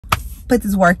put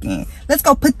this work in. Let's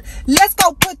go put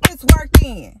this work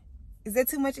in. Is that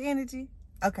too much energy?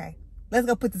 Okay, let's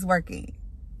go put this work in.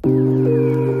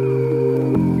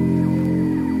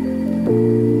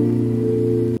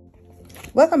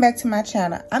 Welcome back to my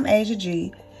channel. I'm Asia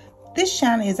G. This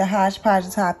channel is a hodgepodge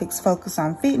of topics focused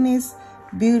on fitness,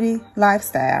 beauty,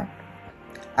 lifestyle.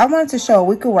 I wanted to show a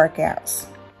week of workouts.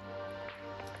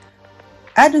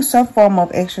 I do some form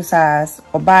of exercise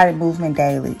or body movement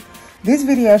daily. This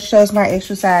video shows my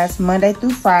exercise Monday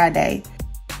through Friday.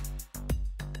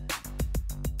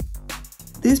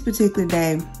 This particular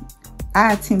day,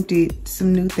 I attempted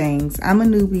some new things. I'm a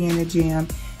newbie in the gym,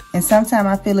 and sometimes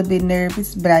I feel a bit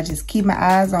nervous, but I just keep my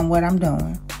eyes on what I'm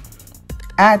doing.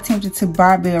 I attempted to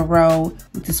barbell row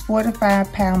with this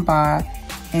 45-pound bar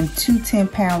and two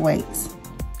 10-pound weights.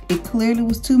 It clearly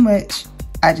was too much.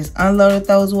 I just unloaded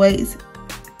those weights,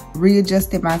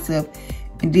 readjusted myself,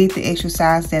 and did the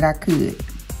exercise that I could.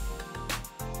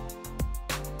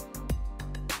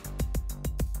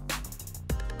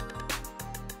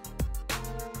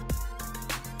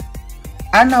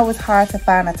 I know it's hard to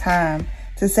find a time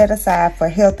to set aside for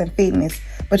health and fitness,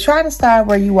 but try to start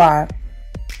where you are.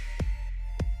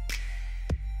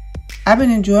 I've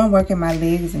been enjoying working my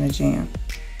legs in the gym.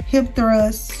 Hip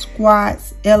thrusts,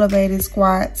 squats, elevated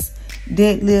squats,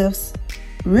 deadlifts,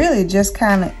 really just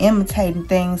kind of imitating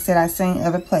things that I've seen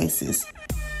other places.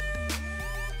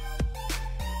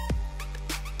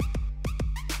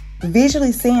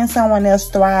 Visually seeing someone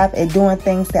else thrive at doing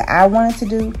things that I wanted to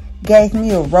do gave me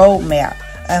a roadmap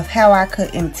of how I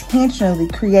could intentionally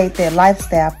create that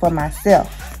lifestyle for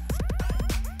myself.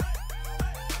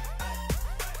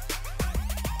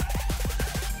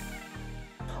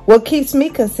 What keeps me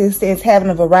consistent is having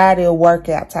a variety of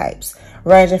workout types,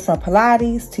 ranging from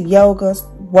Pilates to yoga,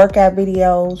 workout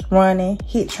videos, running,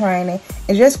 HIIT training,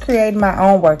 and just creating my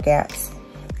own workouts.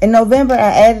 In November,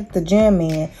 I added the gym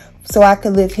in so I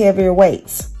could lift heavier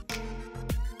weights.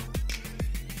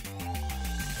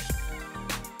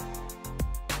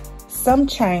 Some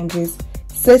changes,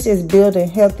 such as building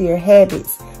healthier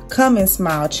habits, come in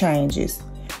small changes,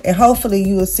 and hopefully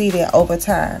you will see that over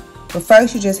time. But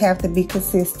first, you just have to be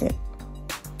consistent.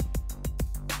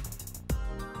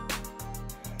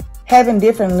 Having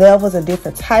different levels of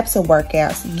different types of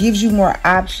workouts gives you more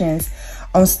options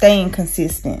on staying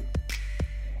consistent.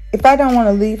 If I don't want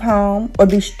to leave home or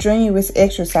do strenuous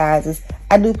exercises,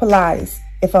 I do Pilates.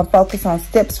 If I'm focused on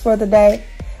steps for the day,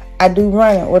 I do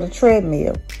running or the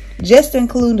treadmill. Just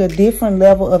include a different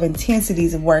level of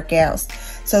intensities of workouts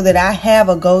so that I have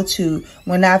a go-to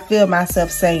when I feel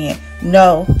myself saying,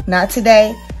 no, not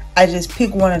today. I just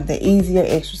pick one of the easier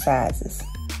exercises.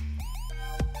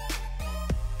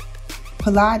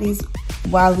 Pilates,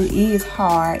 while it is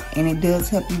hard and it does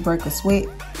help you break a sweat,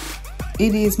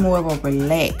 it is more of a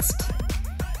relaxed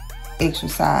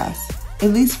exercise,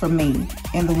 at least for me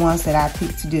and the ones that I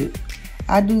pick to do.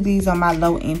 I do these on my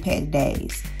low impact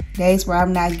days where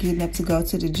I'm not getting up to go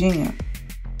to the gym.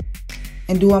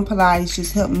 And doing Pilates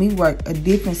just helped me work a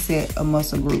different set of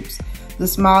muscle groups. The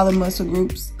smaller muscle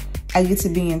groups, I get to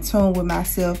be in tune with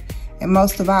myself, and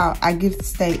most of all, I get to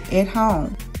stay at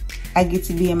home. I get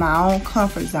to be in my own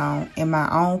comfort zone, in my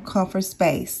own comfort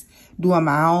space, doing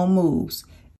my own moves.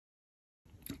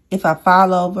 If I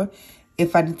fall over,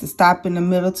 if I need to stop in the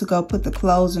middle to go put the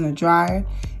clothes in the dryer,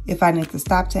 if I need to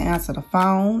stop to answer the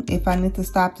phone, if I need to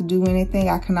stop to do anything,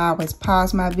 I can always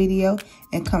pause my video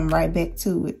and come right back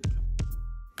to it.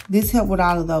 This helps with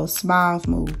all of those small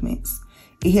movements.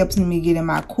 It helps me get in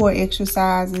my core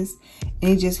exercises,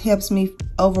 and it just helps me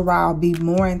overall be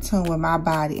more in tune with my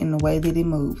body in the way that it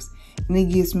moves, and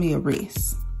it gives me a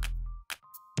rest.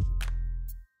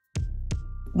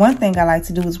 One thing I like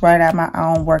to do is write out my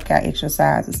own workout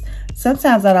exercises.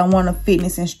 Sometimes I don't want a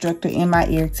fitness instructor in my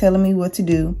ear telling me what to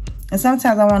do, and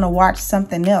sometimes I want to watch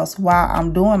something else while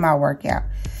I'm doing my workout.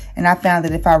 And I found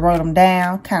that if I wrote them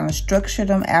down, kind of structured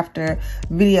them after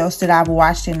videos that I've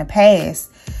watched in the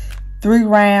past, 3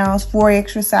 rounds, 4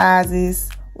 exercises,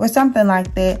 or something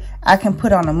like that, I can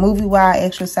put on a movie while I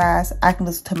exercise. I can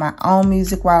listen to my own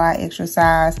music while I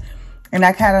exercise. And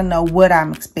I kind of know what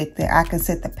I'm expecting. I can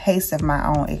set the pace of my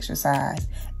own exercise.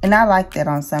 And I like that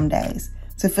on some days,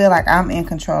 to feel like I'm in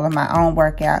control of my own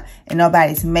workout and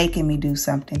nobody's making me do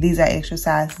something. These are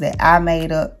exercises that I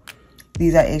made up.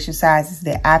 These are exercises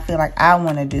that I feel like I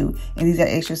want to do. And these are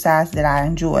exercises that I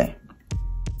enjoy.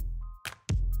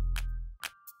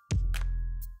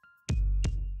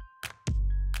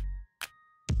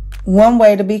 One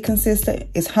way to be consistent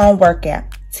is home workout,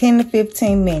 10 to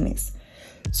 15 minutes.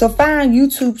 So find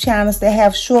YouTube channels that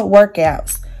have short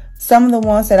workouts. Some of the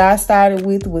ones that I started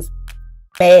with was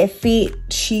bad fit.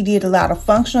 She did a lot of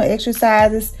functional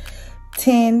exercises,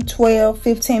 10, 12,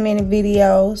 15-minute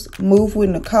videos. Move with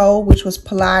Nicole, which was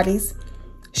Pilates.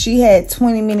 She had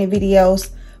 20-minute videos.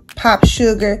 Pop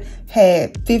Sugar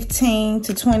had 15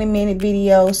 to 20-minute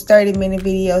videos, 30-minute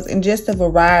videos, and just a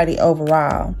variety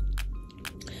overall.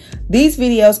 These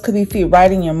videos could be fit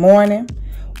right in your morning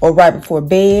or right before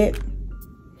bed.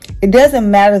 It doesn't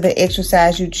matter the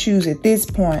exercise you choose at this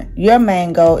point. Your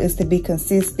main goal is to be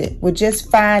consistent with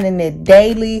just finding that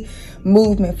daily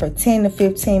movement for 10 to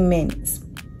 15 minutes.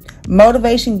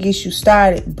 Motivation gets you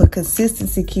started, but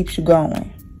consistency keeps you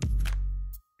going.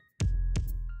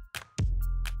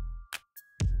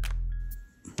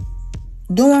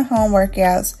 Doing home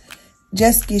workouts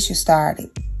just gets you started.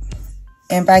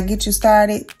 And by get you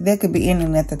started, there could be any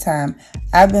length of time.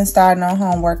 I've been starting on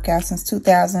home workouts since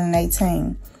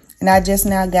 2018. And I just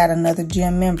now got another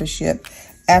gym membership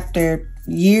after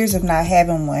years of not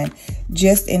having one,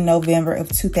 just in November of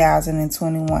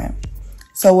 2021.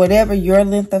 So whatever your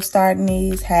length of starting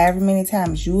is, however many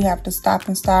times you have to stop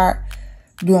and start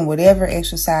doing whatever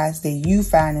exercise that you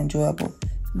find enjoyable,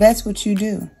 that's what you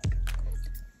do.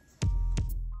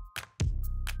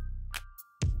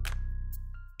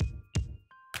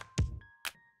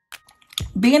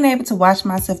 Being able to watch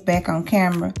myself back on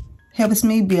camera helps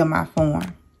me build my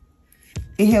form.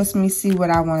 It helps me see what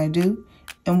I want to do,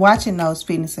 and watching those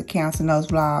fitness accounts and those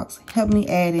vlogs help me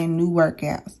add in new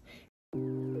workouts.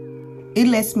 It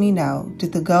lets me know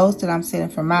that the goals that I'm setting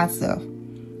for myself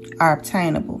are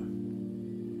obtainable.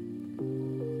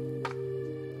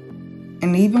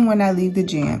 And even when I leave the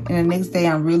gym and the next day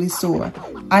I'm really sore,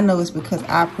 I know it's because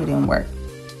I put in work.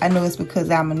 I know it's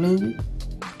because I'm a newbie,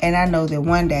 and I know that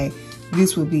one day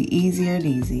this will be easier and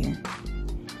easier.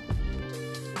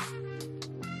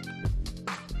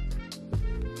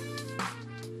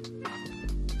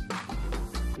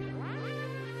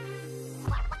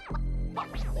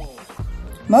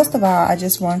 Most of all, I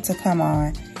just want to come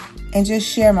on and just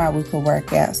share my weekly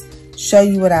workouts, show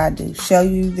you what I do, show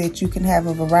you that you can have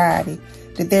a variety,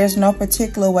 that there's no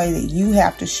particular way that you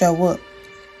have to show up.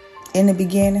 In the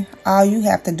beginning, all you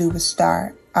have to do is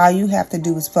start. All you have to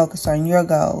do is focus on your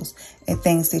goals and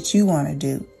things that you want to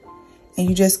do. And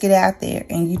you just get out there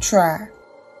and you try.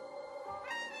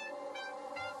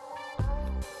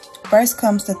 First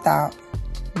comes the thought,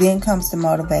 then comes the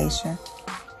motivation,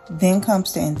 then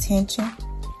comes the intention,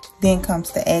 then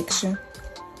comes the action,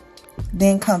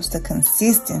 then comes the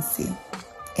consistency,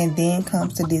 and then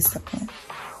comes the discipline.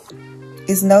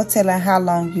 It's no telling how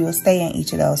long you'll stay in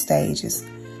each of those stages,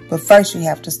 but first you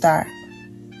have to start.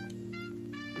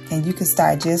 And you can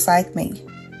start just like me,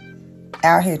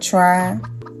 out here trying,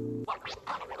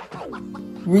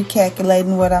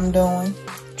 recalculating what I'm doing,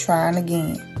 trying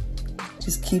again.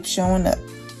 Just keep showing up.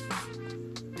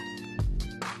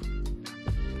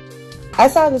 I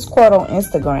saw this quote on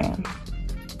Instagram.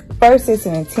 First it's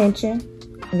an intention,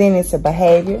 then it's a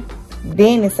behavior,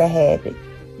 then it's a habit,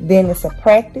 then it's a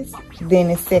practice,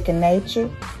 then it's second nature,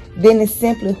 then it's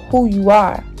simply who you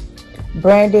are.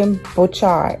 Brandon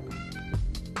Bouchard.